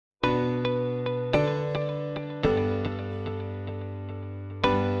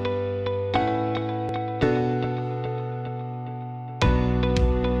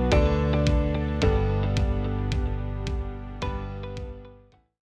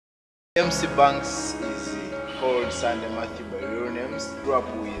MC Banks is called Sunday Matthew by real names. Grew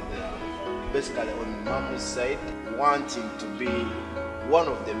up with basically on mom's side, wanting to be one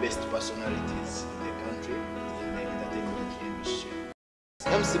of the best personalities in the country in the entertainment industry.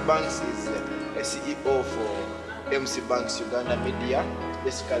 MC Banks is a CEO for MC Banks Uganda Media.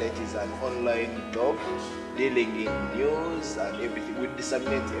 Basically, it is an online blog dealing in news and everything. We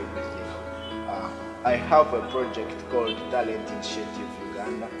disseminate everything. I have a project called Talent Initiative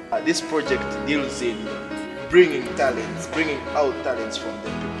Uganda. This project deals in bringing out talents from the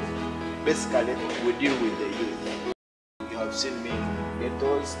people. Basically, we deal with the youth. You have seen me in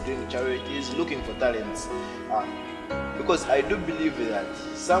ghettos, doing charities, looking for talents. Because I do believe that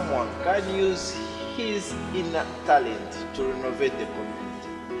someone can use his inner talent to renovate the community,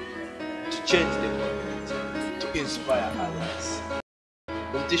 to change the community, to inspire others.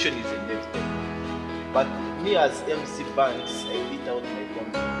 Competition is inevitable. But me as MC Banks, I beat out my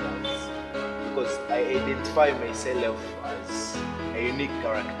competence because I identify myself as a unique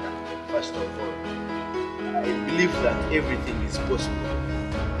character. First of all, I believe that everything is possible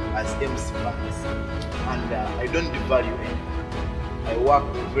as MC Banks, and I don't devalue anyone. I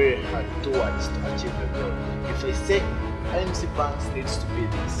work very hard towards to achieve a goal. If I say MC Banks needs to be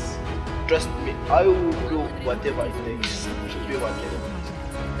this, trust me, I will do whatever it takes to be what I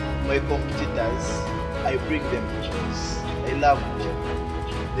want. My competitors, I bring them close. I love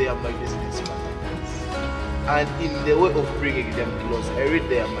them. They are my business partners. And in the way of bringing them close, I read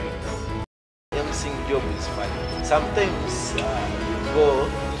their minds. MCing job is fun. Sometimes you go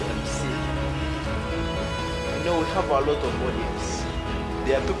to MC. You know, we have a lot of audience.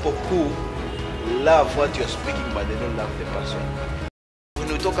 There are people who love what you're speaking, but they don't love the person. When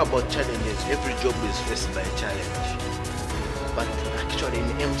we talk about challenges, every job is faced by a challenge. But actually in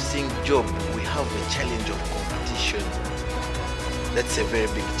MCing job, we have a challenge of competition. That's a very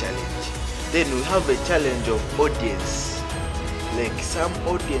big challenge. Then we have a challenge of audience. Like some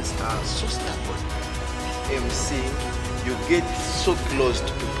audience are so stubborn. MC, you get so close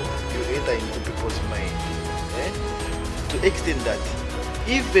to people. You enter into people's mind. To the extent that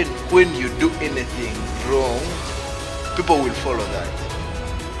even when you do anything wrong, people will follow that.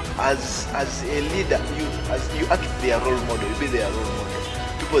 As a leader, you act their role model, you be their role model.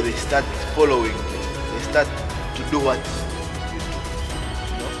 People, they start following you, they start to do what you do.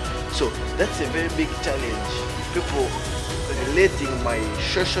 You know? So that's a very big challenge. People relating my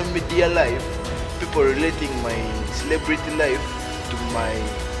social media life, people relating my celebrity life to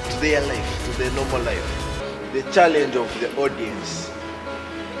their life, to their normal life. The challenge of the audience.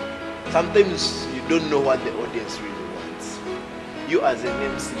 Sometimes you don't know what the audience really wants. You as an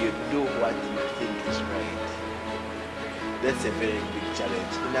MC, you do what you think is right. That's a very big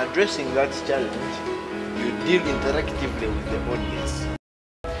challenge. In addressing that challenge, you deal interactively with the audience.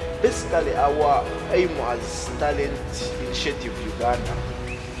 Basically, our aim as Talent Initiative Uganda,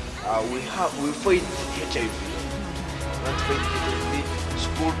 we fight HIV. Not fight HIV,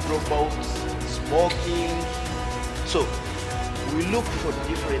 school dropouts, smoking. So we look for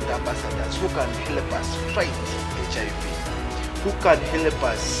different ambassadors who can help us fight HIV. Who can help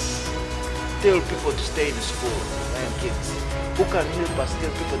us tell people to stay in school, and kids? Who can help us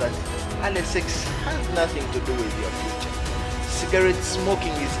tell people that early sex has nothing to do with your future? Cigarette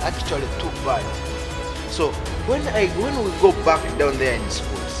smoking is actually too bad. So when we go back down there in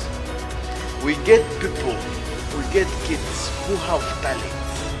schools, we get people, we get kids who have talents.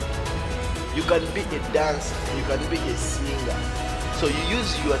 You can be a dancer, you can be a singer. So you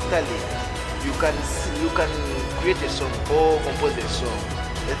use your talent. You can create a song or compose a song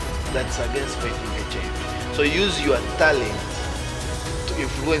that's against fighting HIV. So use your talent to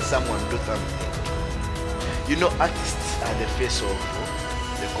influence someone to do something. You know, artists are the face of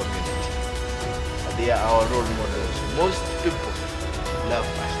the community. They are our role models. Most people love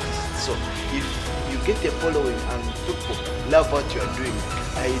artists. So if you get a following and people love what you are doing,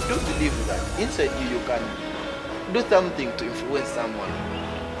 I do believe that inside you can do something to influence someone,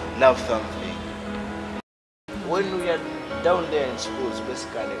 love something. When we are down there in schools,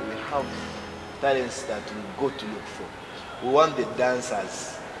 basically, we have talents that we go to look for. We want the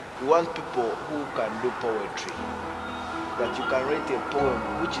dancers. We want people who can do poetry. That you can write a poem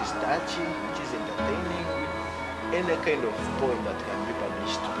which is touching, which is entertaining, any kind of poem that can be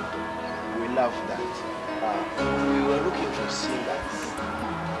published to people. We love that. We were looking for singers.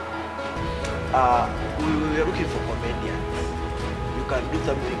 We were looking for comedians. You can do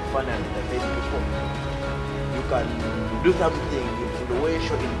something fun and entertain people. You can do something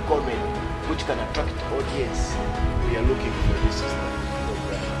influential in comedy which can attract audience. We are looking for this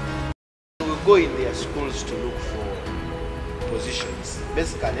program. We go in their schools to look for positions.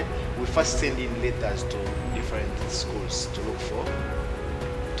 Basically, we first send in letters to different schools to look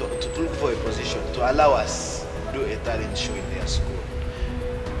for a position to allow us do a talent show in their school.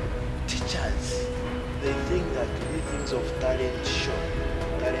 Teachers, they think that these things of talent show,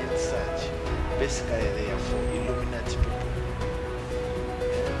 talent search, basically they are for Illuminati people.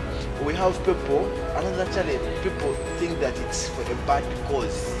 We have people, another challenge, people think that it's for a bad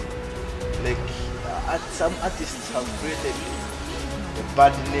cause. Like some artists have created a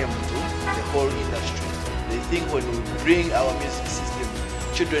bad name to the whole industry. They think when we bring our music system,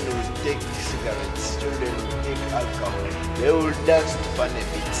 children will take cigarettes, children will take alcohol, they will dance to funny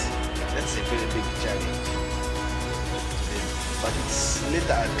beats. That's a very big challenge. But it's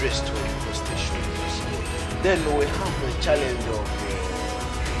later addressed when we post the show. Then we have the challenge of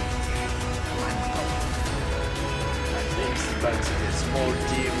but a small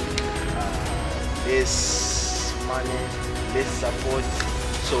team, less money, less support.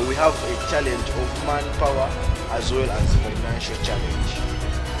 So we have a challenge of manpower as well as financial challenge.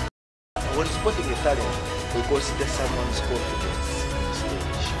 When spotting a talent, we consider someone's confidence on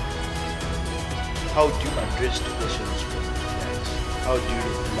stage. How do you address the questions from the judge? How do you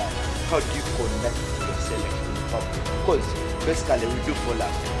reply? How do you conduct yourself in public? Because basically we do follow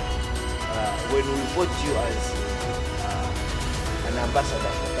up. When we vote you as an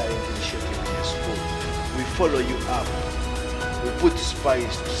ambassador for talent initiative in the school, we follow you up. We put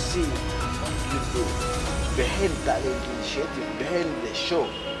spies to see what you do behind talent initiative, behind the show.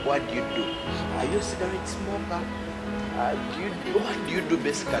 What do you do? Are you a cigarette smoker? What do you do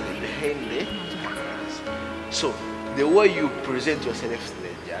basically behind the cameras? So the way you present yourself to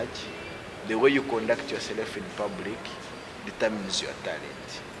the judge, the way you conduct yourself in public determines your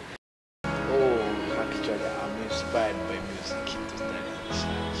talent. Oh, actually, I'm inspired by music to study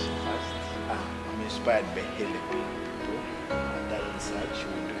research. First, I'm inspired by helping people. Talent research,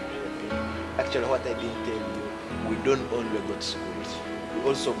 we do helping. Actually, what I didn't tell you, we don't only go to schools. We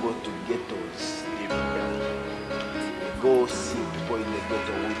also go to ghettos, live there. We go see people in the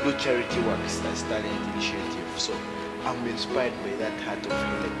ghetto. We do charity works as talent initiative. So I'm inspired by that heart of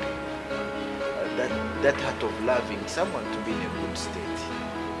helping, that heart of loving someone to be in a good state.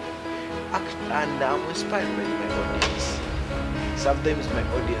 And I'm inspired by my audience. Sometimes my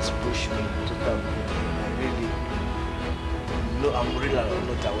audience push me to something I'm really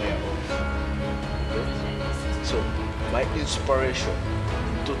not aware of. So my inspiration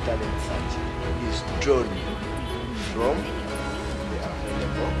to talent search is drawn from the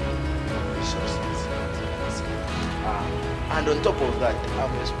available resources. And on top of that,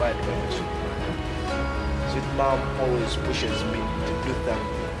 I'm inspired by my sweet mom. Sweet mom always pushes me to do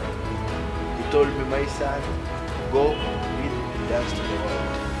something. Told me, my son, go lead the dance to the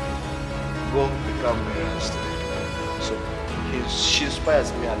world. Go become a dance to the world. So she inspires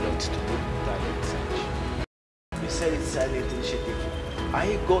me a lot to do talent search. Besides talent initiative,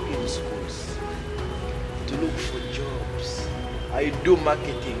 I go in schools to look for jobs. I do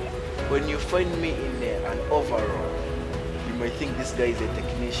marketing. When you find me in an overall, you might think this guy is a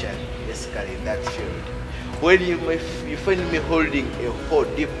technician, basically in that field. When you find me holding a hoe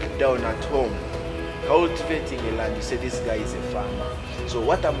deep down at home, cultivating a land, you say this guy is a farmer. So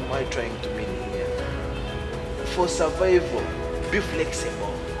what am I trying to mean here? For survival, be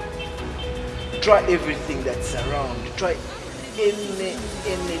flexible. Try everything that's around. Try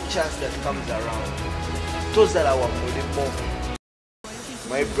any chance that comes around. Those that are more.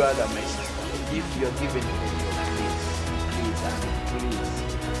 My brother, my sister, if you're given a job, please,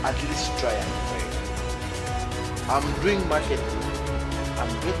 at least try and fail. I'm doing marketing.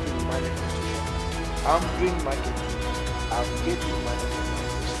 I'm getting money from social. I'm doing marketing. I'm getting money from my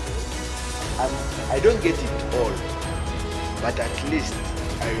social. I don't get it all, but at least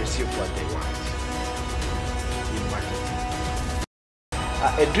I receive what I want in marketing.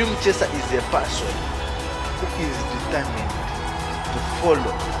 A dream chaser is a person who is determined to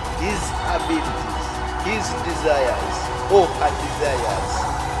follow his abilities, his desires, or her desires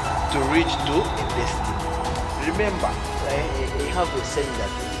to reach to a destiny. Remember, I have a saying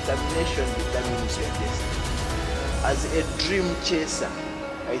that determination determines your destiny. As a dream chaser,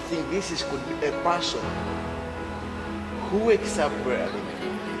 I think this could be a person who wakes up early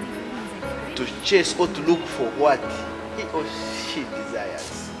to chase or to look for what he or she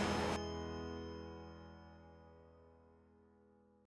desires.